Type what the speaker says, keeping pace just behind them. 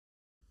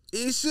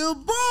It's your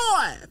boy,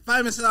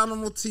 famous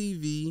animal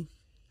TV,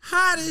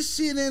 hottest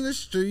shit in the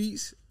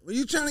streets. When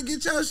you trying to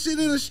get your shit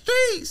in the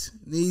streets,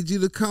 need you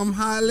to come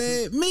holler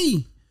at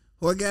me.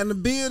 Who I got in the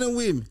building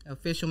with me?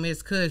 Official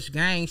Miss Kush,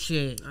 gang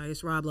shit. All right,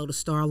 it's Roblo the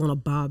Star on a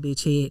bald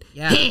bitch head.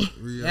 Yeah.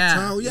 Real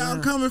talk. Where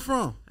y'all coming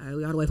from? All right,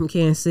 we all the way from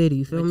Kansas City,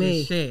 you feel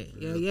me? Shit.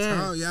 Yeah.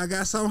 Talk. Y'all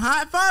got something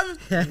hot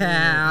for me?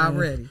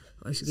 Already.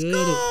 Let's get it.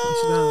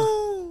 Let's go.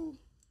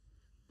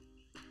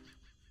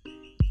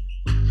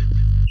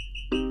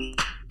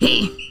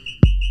 Hey.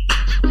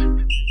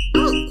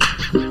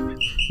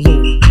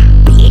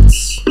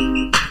 Bitch.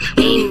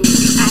 I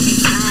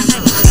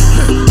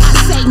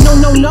say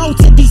no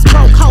to these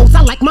broke hoes.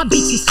 I like my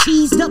bitches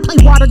cheesed up. Play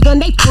water gun,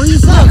 they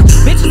freeze up.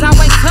 Bitches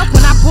always tough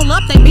when I pull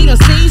up, they be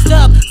done seized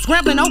up.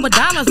 Scrapping over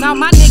dollars, all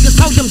my niggas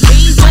hold them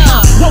G's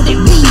up. Roll that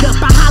weed up,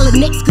 I holler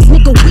next cause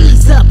nigga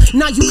weeds up.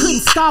 Now you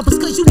couldn't starve us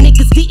cause you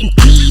niggas didn't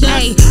feed us.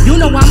 Hey, you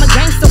know I'm a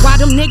gangster, why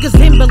them niggas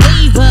didn't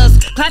believe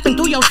us? Clapping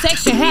through your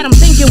section, had them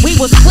thinking we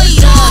was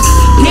cleaners.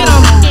 Get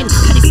them. And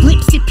cut his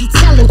lips if he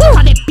tellin'.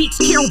 How that bitch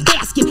Carol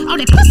Baskin, all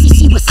that pussy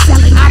she was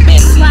selling. I been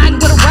sliding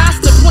with a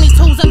roster,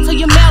 22s up to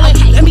your melon.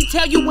 Okay. Let me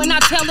tell you when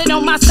I tell it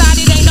on my side,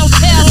 it ain't no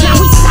telling. Now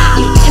we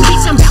solid, and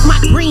bitch I'm about my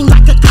green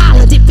like a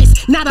collard. If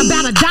it's not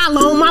about $1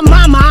 on my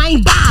mama, I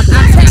ain't bothered.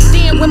 I tapped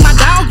in with my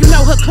dog, you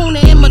know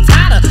Hakuna and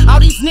Matata. All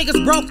these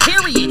niggas broke,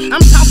 period.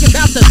 I'm talking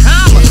about the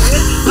commas.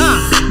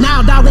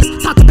 Now dog, let's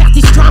talk about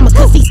this drama,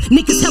 cause these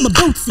niggas hella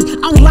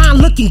bootsy, online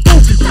looking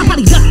goofy.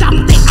 Somebody ducked off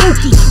with that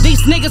bookie.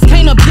 These niggas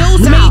can't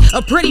abuse me.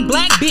 A pretty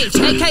black bitch,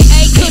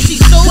 aka Cushy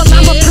Sue. Well,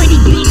 I'm a pretty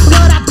big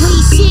blood, I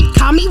bleed shit,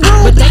 call me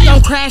rude. But they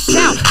gon' crash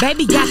out,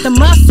 baby got the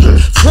muscle.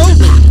 Truly,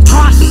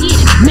 hard shit,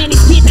 man,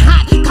 it's getting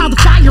hot, call the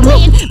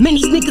fireman. Man,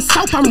 these niggas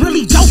soap, I'm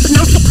really dope and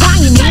I'm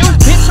supplying them.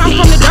 Bitch, I'm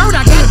from the dirt,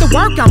 I got the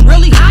work, I'm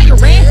really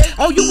hiring.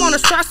 Oh, you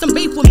wanna start some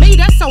beef with me?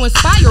 That's so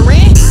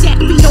inspiring. Shaq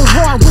feet on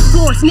hard with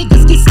floors,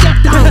 niggas get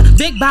stepped on.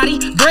 Big body,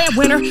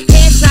 breadwinner,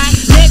 headshot,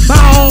 neck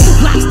bone.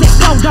 Blocks that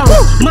sold on,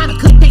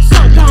 Monica, they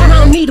so gone.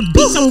 I don't need a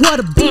bitch, I'm what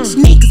a bitch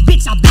need, cause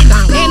bitch, I been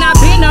on. And I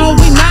been on,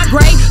 we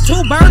migrate,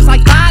 2 birds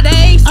like 5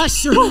 days.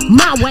 Usher,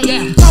 my way,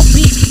 broke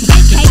bitch,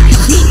 vacate.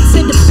 Get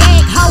to the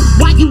bag, hoe,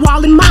 why you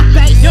all in my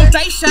face? Them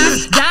face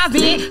shots, dive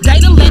in, they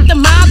done let the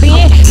mob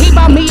in. He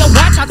bought me a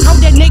watch, I told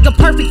that nigga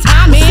perfect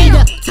timing. See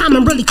the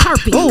timing really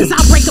perfect, cause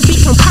I'll break a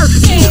bitch on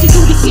purpose. You need to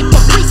do this shit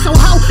for free, so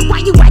hoe, why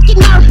you acting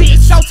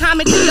nervous? Showtime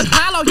at the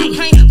Apollo, you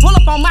can't pull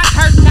up on my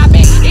curtain. I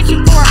been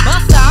itching for a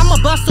buster, I'ma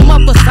bust him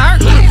up for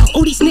certain.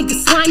 Oh, these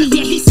niggas slimy,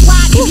 yeah, he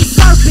sliding, he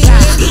surfing.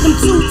 Hit him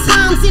 2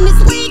 times in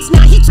his legs,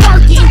 now he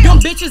twerking.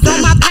 Them bitches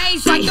on my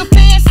page like the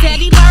fans said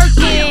he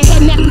lurking.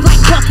 Head nappy like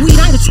buckwheat,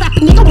 I ain't a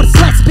trapping nigga with a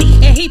sluts beat.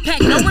 And he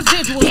packed no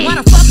residuals, why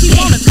the fuck you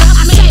wanna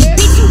cuff me? I said,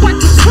 bitch, you work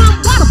with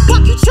Trump, why the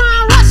fuck you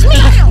tryna rush me?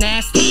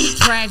 Nasty,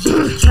 tragic,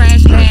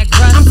 trash bag,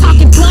 rusty. I'm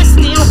talking bust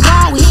down,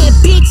 bald head,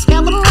 bitch,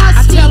 hella musty.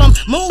 I tell him,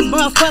 move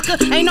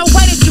motherfucker, ain't no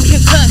way that you can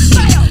touch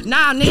me.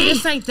 Nah, nigga,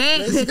 this ain't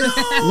that.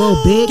 Little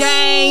bitch.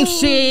 Gang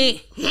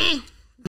shit.